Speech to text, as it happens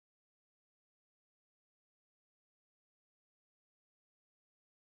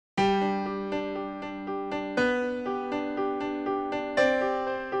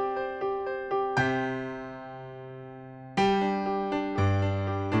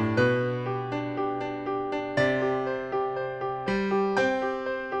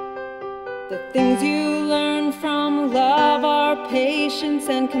Things you learn from love are patience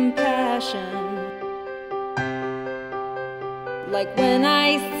and compassion. Like when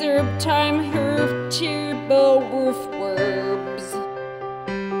I served time her Tirboworth verbs,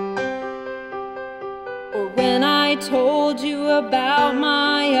 or when I told you about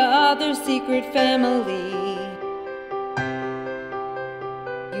my other secret family.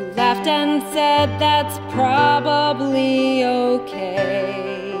 You laughed and said that's probably okay.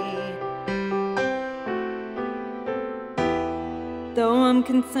 Though I'm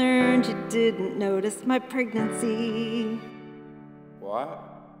concerned you didn't notice my pregnancy. What?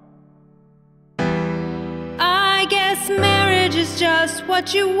 I guess marriage is just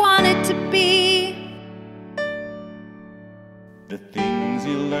what you want it to be. The things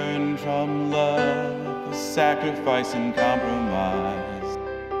you learn from love are sacrifice and compromise.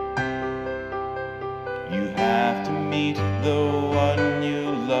 You have to meet the one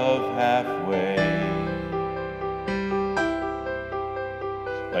you love halfway.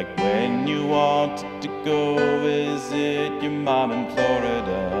 Like when you wanted to go visit your mom in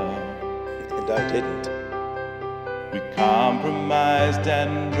Florida. And I didn't. We compromised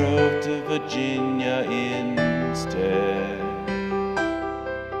and drove to Virginia instead.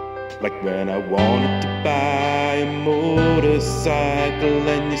 Like when I wanted to buy a motorcycle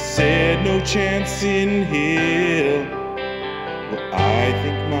and you said no chance in hell. Well, I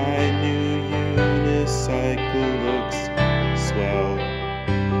think my new unicycle looks swell.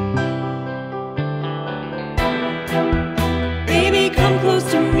 Baby, come close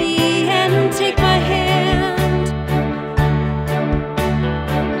to me and take my hand.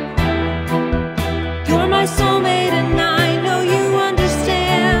 You're my soulmate and I know you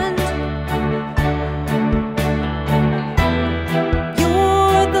understand.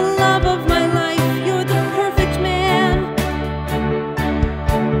 You're the love of my life, you're the perfect man.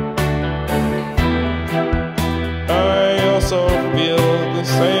 I also feel the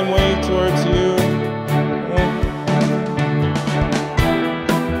same way towards you.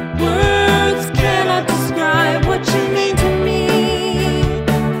 Words cannot describe what you mean to me.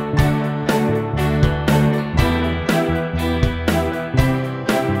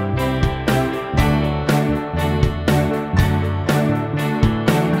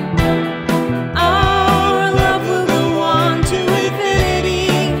 Our love will go on to infinity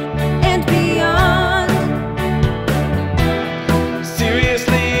and beyond.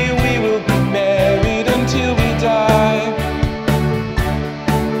 Seriously, we will be married until we die.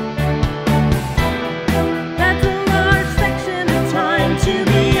 That's a large section of time to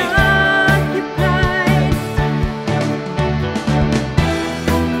be occupied.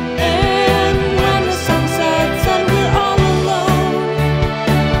 And when the sun sets and we're all alone,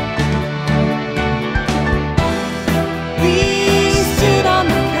 we sit on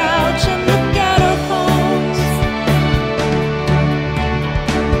the couch and look at our phones.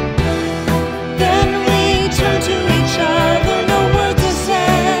 Then we turn to each other, no words are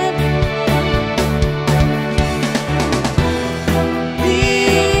said. We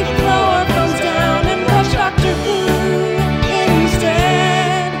throw our phones down and watch Doctor Who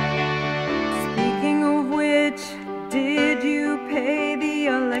instead. Speaking of which, did you pay the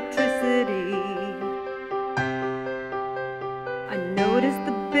electricity? I noticed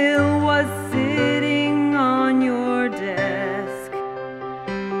the bill was sitting on your desk.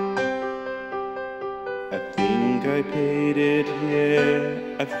 I think I paid it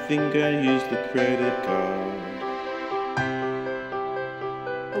here. I think I used the credit card.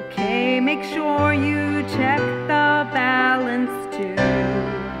 Okay, make sure you check the balance too.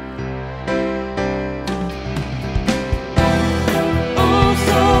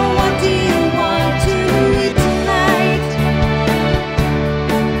 Also, what do you want to eat tonight?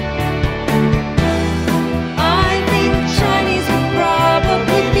 I think Chinese would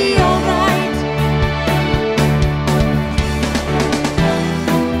probably be alright.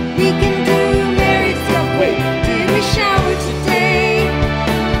 We can